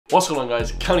What's going on,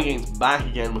 guys? County Games back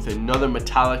again with another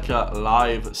Metallica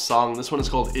live song. This one is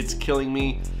called It's Killing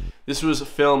Me. This was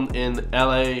filmed in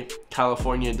LA,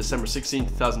 California, December 16th,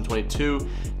 2022.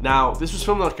 Now, this was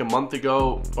filmed like a month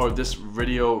ago, or this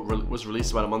video was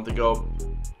released about a month ago.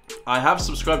 I have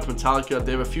subscribed to Metallica.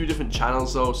 They have a few different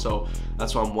channels though, so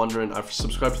that's why I'm wondering. I've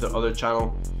subscribed to their other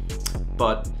channel,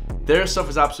 but their stuff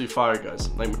is absolutely fire, guys.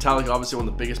 Like Metallica, obviously one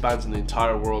of the biggest bands in the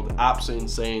entire world, absolutely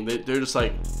insane. They're just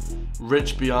like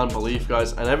rich beyond belief,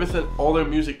 guys, and everything, all their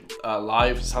music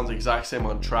live sounds the exact same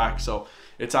on track, so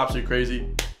it's absolutely crazy.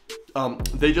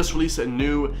 They just released a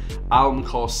new album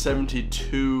called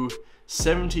 72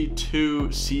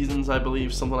 Seasons, I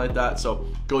believe, something like that, so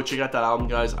go check out that album,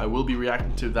 guys. I will be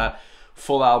reacting to that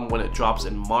full album when it drops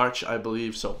in March, I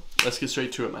believe, so let's get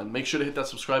straight to it, man. Make sure to hit that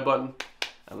subscribe button,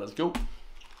 and let's go.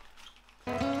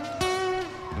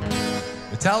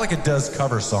 Metallica does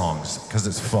cover songs because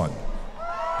it's fun.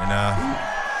 And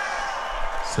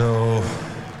so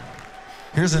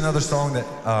here's another song that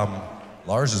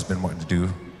Lars has been wanting to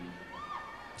do.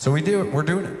 So we're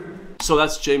doing it. So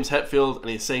that's James Hetfield,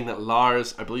 and he's saying that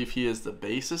Lars, I believe he is the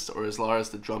bassist, or is Lars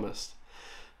the drummist,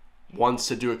 wants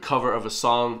to do a cover of a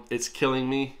song, It's Killing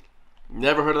Me.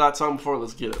 Never heard of that song before,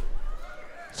 let's get it.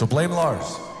 So blame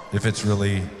Lars if it's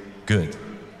really good.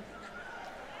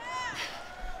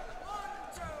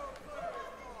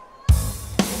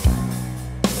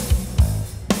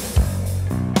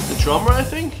 Drummer, I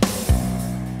think?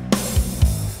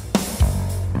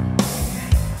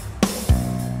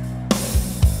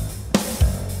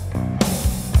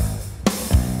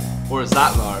 Or is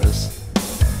that Lars?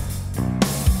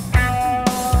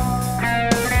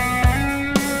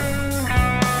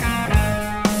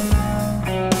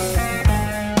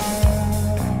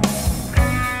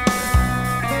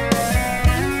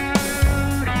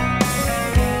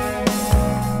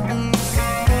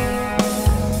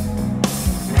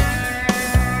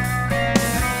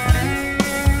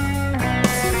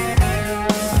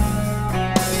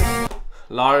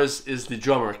 Lars is the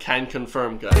drummer, can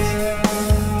confirm, guys.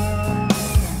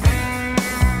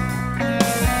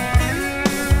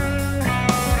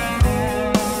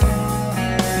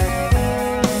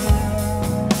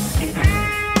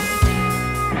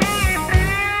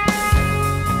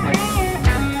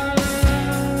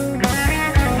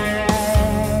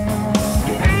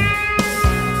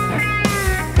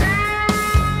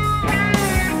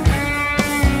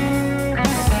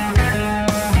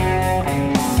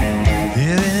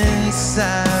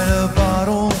 Inside a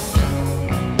bottle,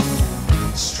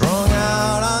 strung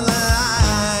out on the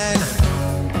line,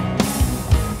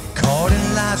 caught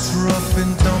in life's rough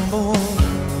and tumble,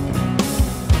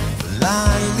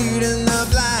 line leading the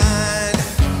blind.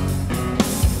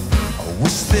 I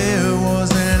wish there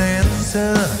was an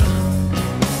answer,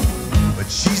 but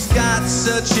she's got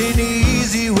such an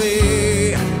easy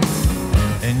way,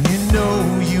 and you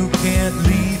know you can't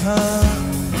leave her.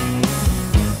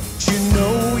 You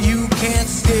know you can't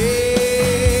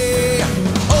stay.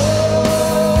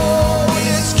 Oh,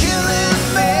 it's killing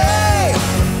me.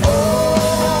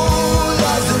 Oh,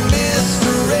 love's a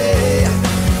mystery.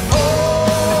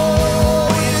 Oh,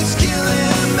 it's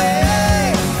killing me.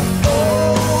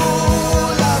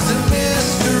 Oh, love's a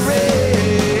mystery.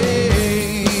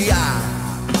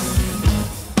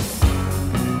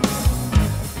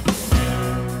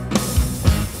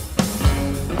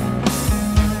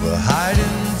 We're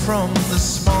hiding from the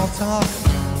small talk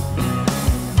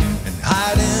and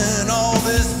hiding all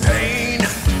this pain.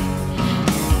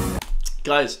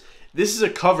 Guys, this is a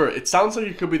cover. It sounds like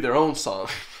it could be their own song.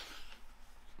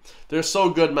 They're so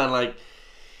good, man. Like,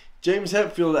 James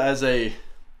Hetfield as a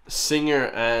singer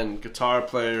and guitar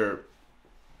player,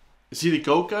 is he the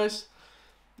GOAT, guys?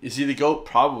 Is he the GOAT?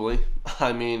 Probably.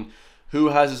 I mean, who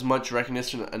has as much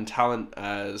recognition and talent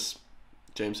as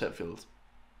James Hetfield?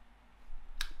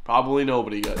 Probably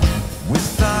nobody, guys.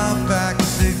 With our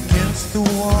backs against the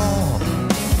wall,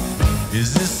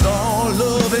 is this all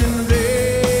love in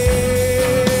vain?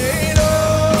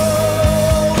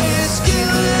 Oh, it's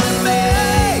killing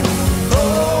me.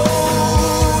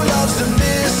 Oh, love's a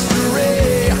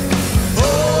mystery.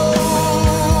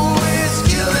 Oh, it's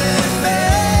killing me.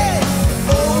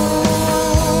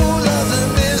 Oh, love's a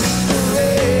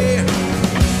mystery.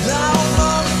 Now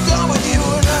I'm done with you,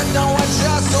 and I know I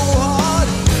try so hard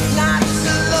not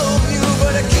to love you,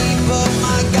 but I keep up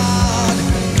my guard.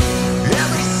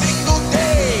 Every single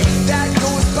day that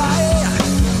goes by,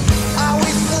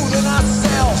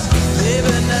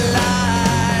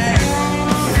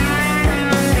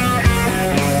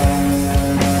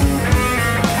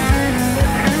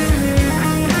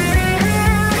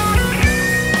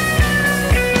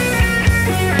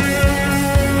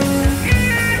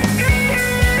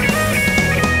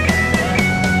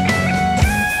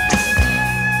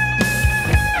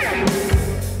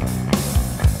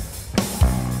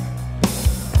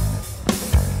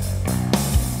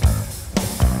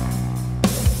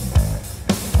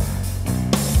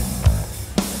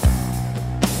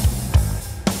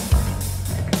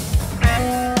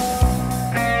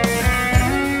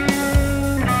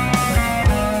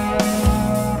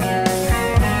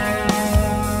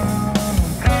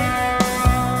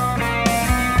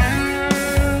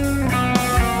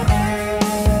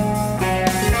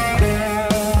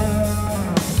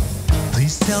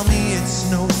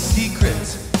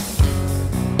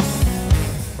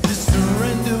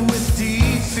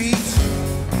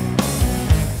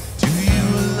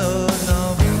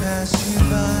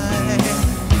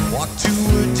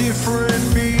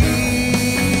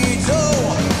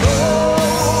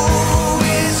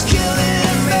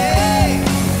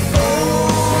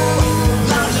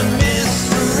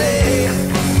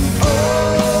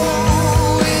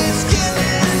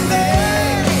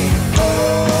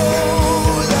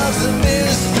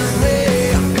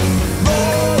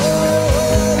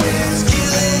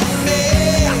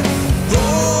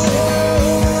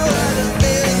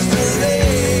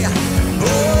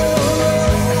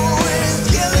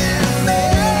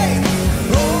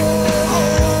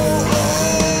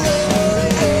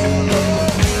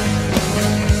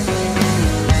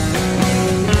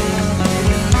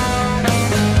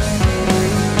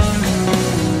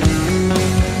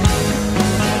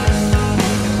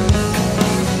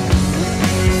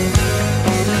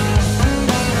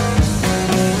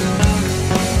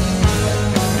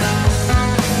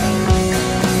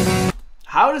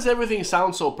 How does everything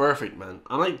sound so perfect, man?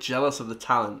 I'm like jealous of the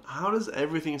talent. How does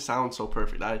everything sound so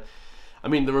perfect? I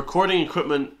mean, the recording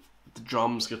equipment, the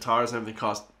drums, guitars, and everything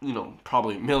cost, you know,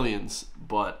 probably millions.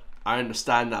 But I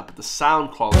understand that. But the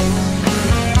sound quality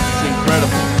is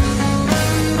incredible.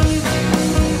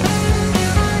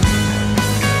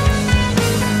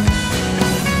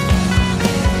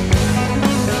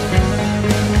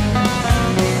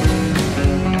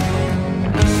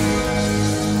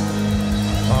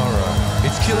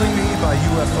 Killing Me by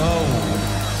UFO.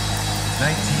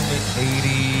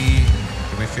 1980.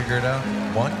 Did we figure it out?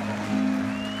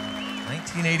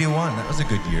 1981. That was a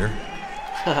good year.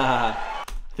 I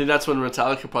think that's when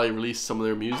Metallica probably released some of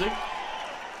their music.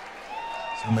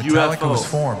 So Metallica UFO was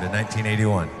formed in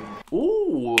 1981.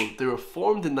 Ooh, they were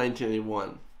formed in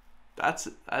 1981. That's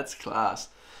class.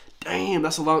 Damn,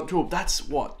 that's a long. Dude, that's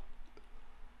what?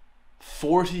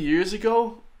 40 years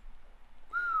ago?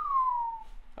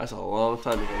 That's a long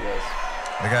time ago, guys.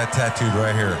 I got it tattooed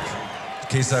right here, in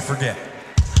case I forget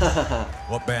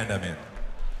what band I'm in.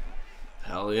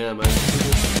 Hell yeah, man.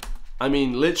 I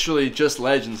mean, literally just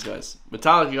legends, guys.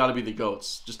 Metallica gotta be the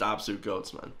GOATs. Just absolute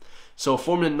GOATs, man. So,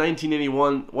 formed in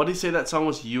 1981. What did he say that song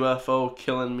was? UFO,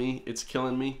 Killing Me. It's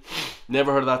Killing Me.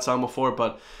 Never heard of that song before,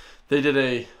 but they did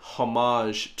a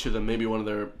homage to them. Maybe one of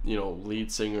their, you know,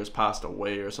 lead singers passed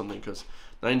away or something, because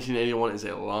 1981 is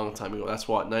a long time ago. That's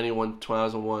what, 91,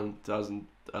 2001,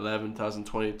 2011,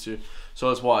 2022. So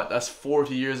that's what? That's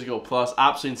 40 years ago plus.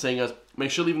 Absolutely insane, guys. Make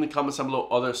sure to leave in the comments down below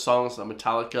other songs that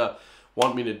Metallica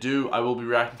want me to do. I will be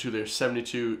reacting to their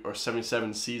 72 or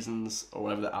 77 Seasons, or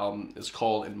whatever the album is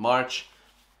called, in March.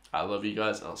 I love you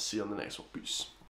guys, and I'll see you on the next one. Peace.